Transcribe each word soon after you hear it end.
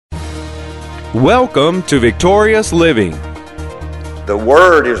Welcome to Victorious Living. The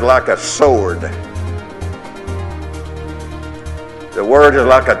Word is like a sword. The Word is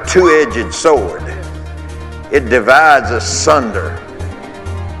like a two-edged sword. It divides asunder.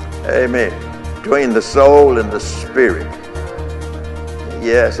 Amen. Between the soul and the spirit.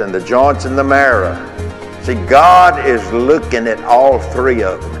 Yes, and the joints and the marrow. See, God is looking at all three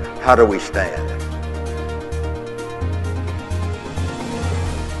of them. How do we stand?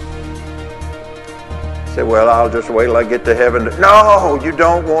 Say, well, I'll just wait till I get to heaven. No, you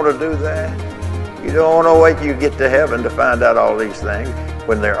don't want to do that. You don't want to wait till you get to heaven to find out all these things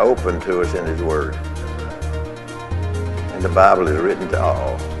when they're open to us in His Word. And the Bible is written to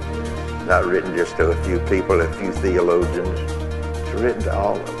all. It's not written just to a few people, a few theologians. It's written to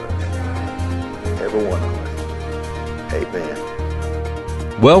all of us. Every one of us.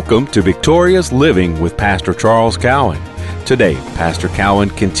 Amen. Welcome to Victorious Living with Pastor Charles Cowan. Today, Pastor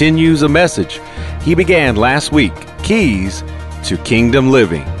Cowan continues a message he began last week, Keys to Kingdom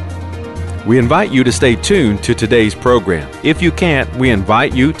Living. We invite you to stay tuned to today's program. If you can't, we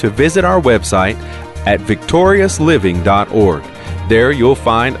invite you to visit our website at victoriousliving.org. There you'll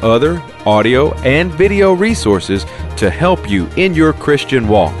find other audio and video resources to help you in your Christian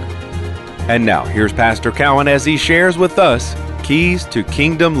walk. And now, here's Pastor Cowan as he shares with us Keys to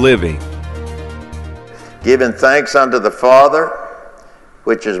Kingdom Living. Giving thanks unto the Father,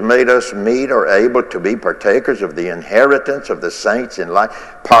 which has made us meet or able to be partakers of the inheritance of the saints in light.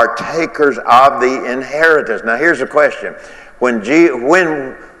 Partakers of the inheritance. Now here's a question. What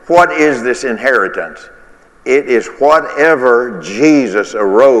is this inheritance? It is whatever Jesus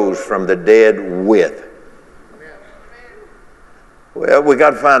arose from the dead with. Well, we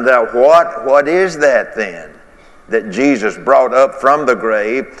got to find out what is that then that Jesus brought up from the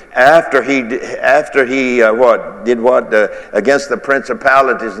grave after he against the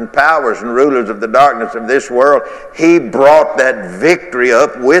principalities and powers and rulers of the darkness of this world. He brought that victory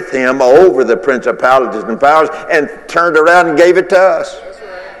up with him over the principalities and powers and turned around and gave it to us. That's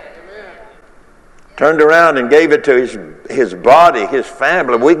right. Amen. Turned around and gave it to his body, his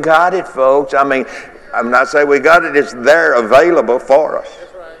family. We got it, folks. I mean, I'm not saying we got it. It's there available for us.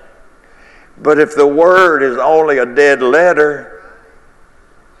 But if the Word is only a dead letter,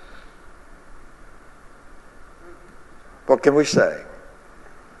 what can we say?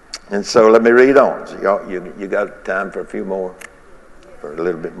 And so let me read on. So you got time for a few more? For a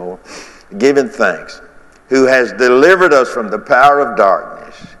little bit more? Giving thanks, who has delivered us from the power of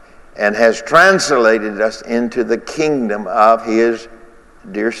darkness and has translated us into the kingdom of His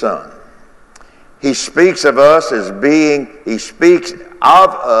dear Son. He speaks of us as being, He speaks of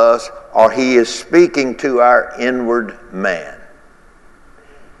us, or He is speaking to our inward man.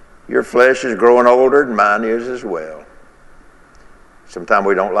 Your flesh is growing older, and mine is as well. Sometimes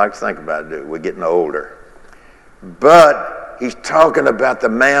we don't like to think about it, do we? We're getting older. But He's talking about the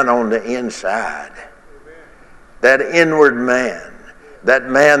man on the inside. That inward man. That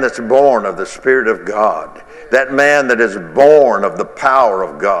man that's born of the Spirit of God. That man that is born of the power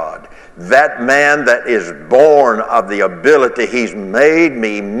of God. That man that is born of the ability He's made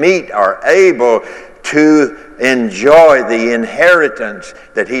me meet are able to enjoy the inheritance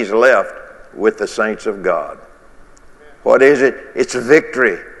that He's left with the saints of God. What is it? It's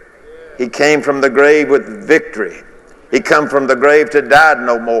victory. He came from the grave with victory. He come from the grave to die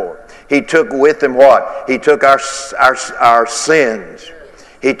no more. He took with Him what? He took our sins.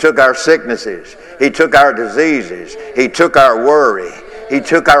 He took our sicknesses. He took our diseases. He took our worry. He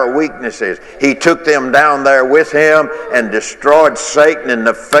took our weaknesses. He took them down there with Him and destroyed Satan in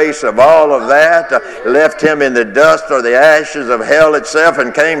the face of all of that, left him in the dust or the ashes of hell itself,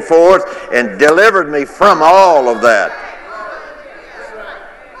 and came forth and delivered me from all of that.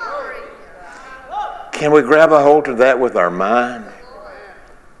 Can we grab a hold of that with our mind?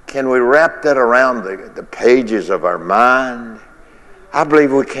 Can we wrap that around the pages of our mind? I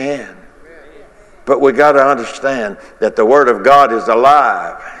believe we can. But we got to understand that the Word of God is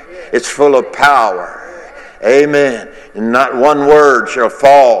alive. It's full of power. Amen. And not one word shall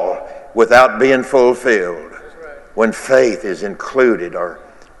fall without being fulfilled when faith is included or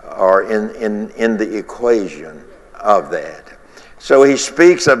in the equation of that. So He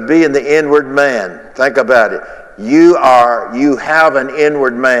speaks of being the inward man. Think about it. You have an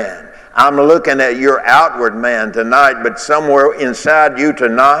inward man. I'm looking at your outward man tonight, but somewhere inside you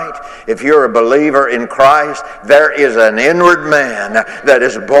tonight, if you're a believer in Christ, there is an inward man that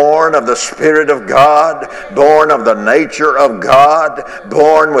is born of the Spirit of God, born of the nature of God,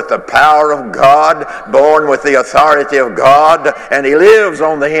 born with the power of God, born with the authority of God, and He lives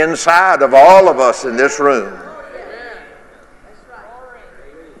on the inside of all of us in this room.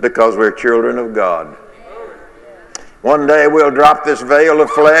 because we're children of God. One day we'll drop this veil of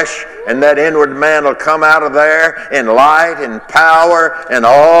flesh, and that inward man will come out of there in light and power and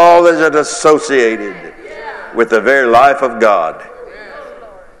all that is associated with the very life of God.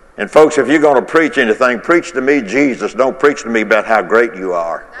 And folks, if you're going to preach anything, preach to me Jesus. Don't preach to me about how great you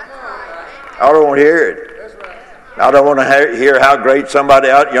are. I don't want to hear it. I don't want to hear how great somebody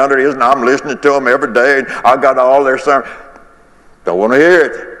out yonder is, and I'm listening to them every day, and I got all their sermons. Don't want to hear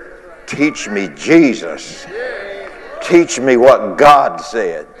it. Teach me Jesus. Teach me what God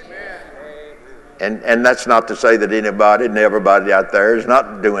said. And that's not to say that anybody and everybody out there is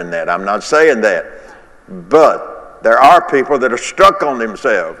not doing that. I'm not saying that. But there are people that are stuck on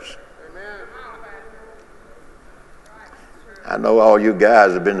themselves. I know all you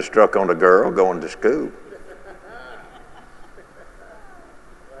guys have been struck on a girl going to school.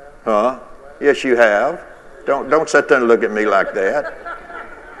 Huh? Yes, you have. Don't sit there and look at me like that.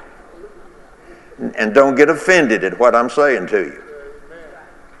 And don't get offended at what I'm saying to you.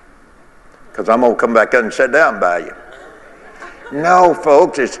 Because I'm going to come back up and sit down by you. No,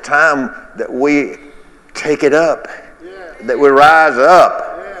 folks, it's time that we take it up. That we rise up.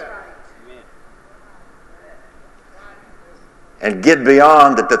 And get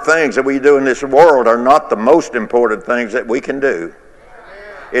beyond that the things that we do in this world are not the most important things that we can do.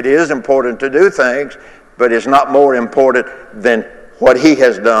 It is important to do things, but it's not more important than what He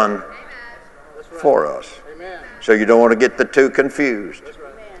has done for us. So you don't want to get the two confused.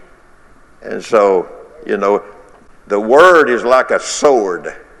 And so, you know, the Word is like a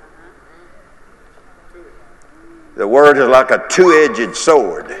sword. The Word is like a two-edged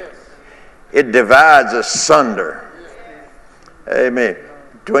sword. It divides asunder. Amen.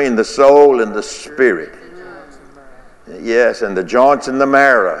 Between the soul and the spirit. Yes, and the joints and the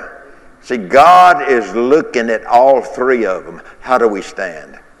marrow. See, God is looking at all three of them. How do we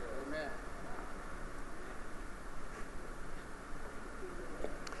stand?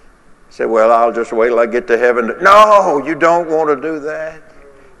 Say, well, I'll just wait till I get to heaven. No, you don't want to do that.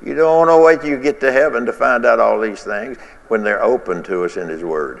 You don't want to wait till you get to heaven to find out all these things when they're open to us in His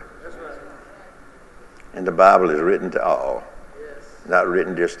Word. And the Bible is written to all. Not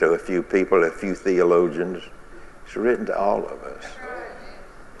written just to a few people, a few theologians. It's written to all of us.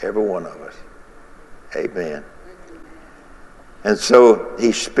 Every one of us. Amen. And so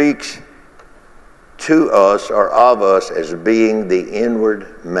He speaks to us or of us as being the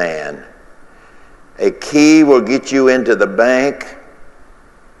inward man. A key will get you into the bank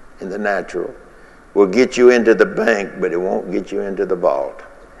in the natural. Will get you into the bank, but it won't get you into the vault.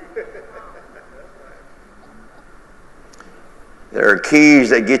 There are keys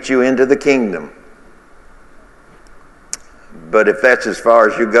that get you into the kingdom. But if that's as far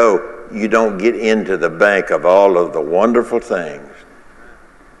as you go, you don't get into the bank of all of the wonderful things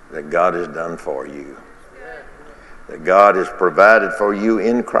that God has done for you. That God has provided for you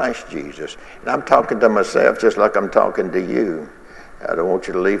in Christ Jesus. And I'm talking to myself just like I'm talking to you. I don't want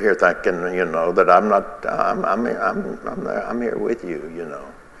you to leave here thinking, you know, that I'm here with you, you know.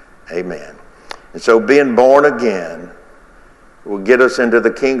 Amen. And so being born again will get us into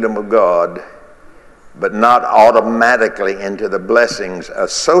the kingdom of God, but not automatically into the blessings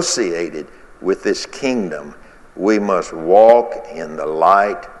associated with this kingdom. We must walk in the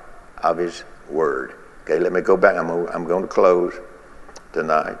light of His Word. Okay, let me go back. I'm going to close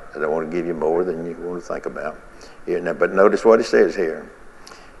tonight. I don't want to give you more than you want to think about. Here now, but notice what it says here.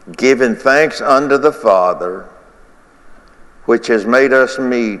 Giving thanks unto the Father, which has made us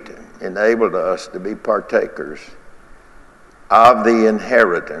meet, enabled us to be partakers of the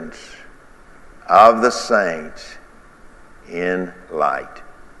inheritance of the saints in light.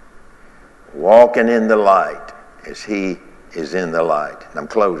 Walking in the light as He is in the light. And I'm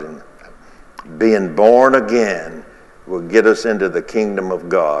closing. Being born again will get us into the kingdom of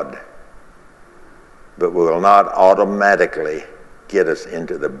God, but will not automatically get us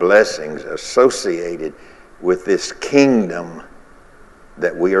into the blessings associated with this kingdom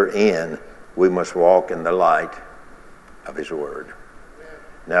that we are in. We must walk in the light of His Word.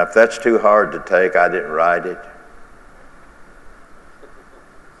 Now, if that's too hard to take, I didn't write it.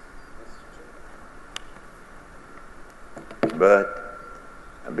 But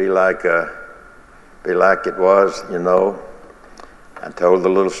I'd be like it was, you know. I told a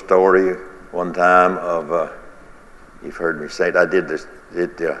little story one time of, you've heard me say it, I did this,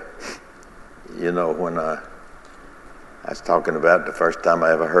 you know, when I was talking about the first time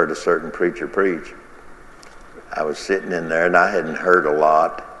I ever heard a certain preacher preach. I was sitting in there and I hadn't heard a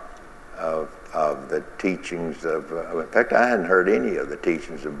lot of the teachings of, in fact, I hadn't heard any of the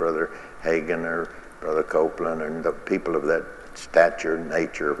teachings of Brother Hagin or Brother Copeland and the people of that stature,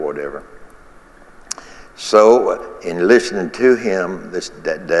 nature, whatever. So, in listening to him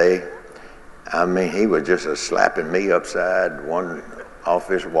that day, I mean, he was just slapping me upside one off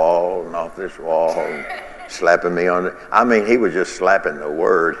this wall and off this wall, and slapping me on it. I mean, he was just slapping the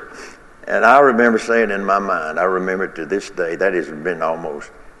word. And I remember saying in my mind, I remember it to this day, that has been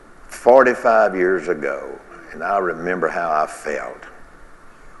almost 45 years ago, and I remember how I felt.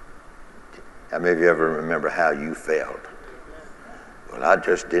 How many of you ever remember how you felt? Well, I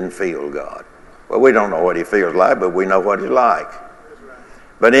just didn't feel God. Well, we don't know what he feels like, but we know what he's like.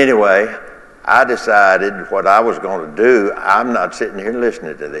 But anyway, I decided what I was going to do. I'm not sitting here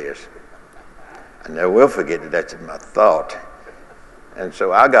listening to this. I never will forget that that's my thought. And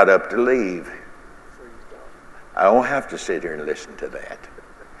so I got up to leave. I don't have to sit here and listen to that.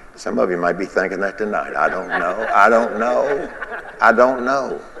 Some of you might be thinking that tonight. I don't know.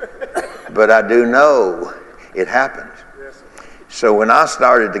 But I do know it happens. So when I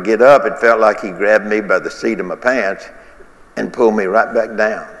started to get up, it felt like he grabbed me by the seat of my pants and pulled me right back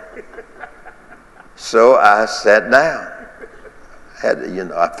down. So I sat down.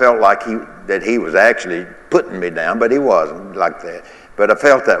 I felt like he was actually putting me down, but he wasn't like that. But I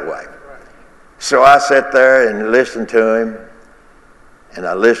felt that way. So I sat there and listened to him. And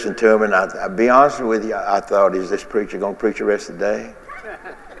I listened to him, and I'll be honest with you, I thought, is this preacher going to preach the rest of the day?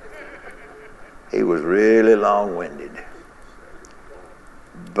 He was really long-winded.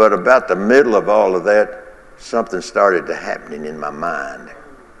 But about the middle of all of that, something started to happen in my mind.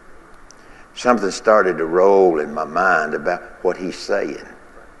 Something started to roll in my mind about what he's saying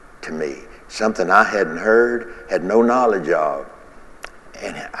to me. Something I hadn't heard, had no knowledge of.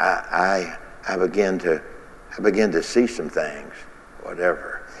 And I began to see some things,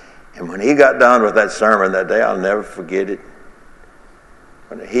 whatever. And when he got done with that sermon that day, I'll never forget it.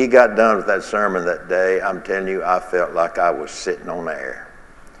 When he got done with that sermon that day, I'm telling you, I felt like I was sitting on air.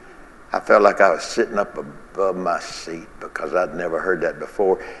 I felt like I was sitting up above my seat because I'd never heard that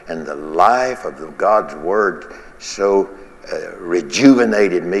before. And the life of God's Word so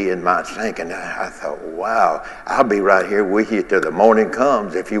rejuvenated me in my thinking. I thought, wow, I'll be right here with you till the morning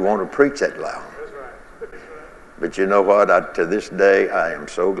comes if you want to preach that loud. But you know what? To this day, I am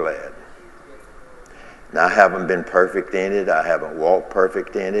so glad. Now, I haven't been perfect in it. I haven't walked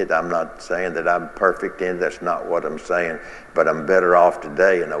perfect in it. I'm not saying that I'm perfect in it. That's not what I'm saying. But I'm better off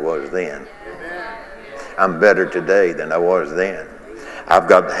today than I was then. I'm better today than I was then. I've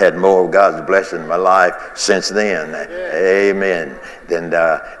had more of God's blessing in my life since then. Amen. Than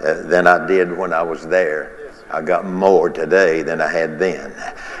I did when I was there. I got more today than I had then.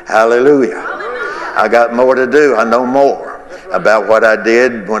 Hallelujah. I got more to do. I know more about what I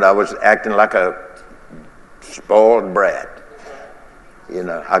did when I was acting like a spoiled brat. You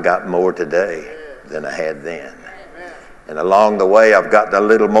know, I got more today than I had then. And along the way, I've gotten a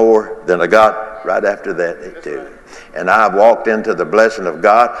little more than I got right after that too. And I've walked into the blessing of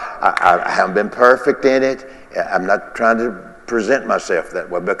God. I haven't been perfect in it. I'm not trying to present myself that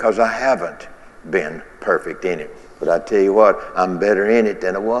way because I haven't been perfect in it. But I tell you what, I'm better in it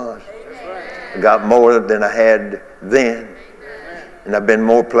than I was. I got more than I had then. And I've been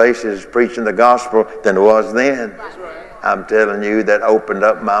more places preaching the gospel than I was then. I'm telling you, that opened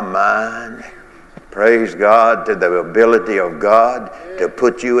up my mind. Praise God, to the ability of God to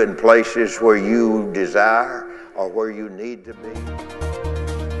put you in places where you desire or where you need to be.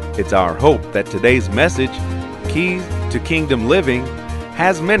 It's our hope that today's message, Keys to Kingdom Living,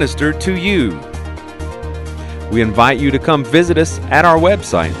 has ministered to you. We invite you to come visit us at our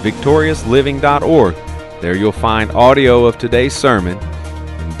website, victoriousliving.org. There you'll find audio of today's sermon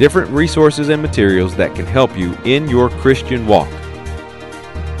and different resources and materials that can help you in your Christian walk.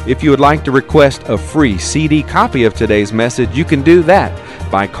 If you would like to request a free CD copy of today's message, you can do that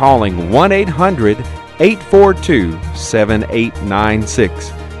by calling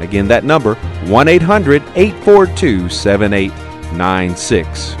 1-800-842-7896. Again, that number,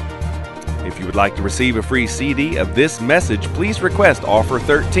 1-800-842-7896. If you would like to receive a free CD of this message, please request offer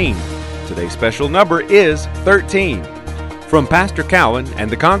 13. Today's special number is 13. From Pastor Cowan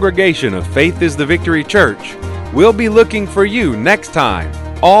and the congregation of Faith is the Victory Church, we'll be looking for you next time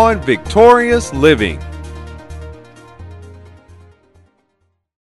on Victorious Living.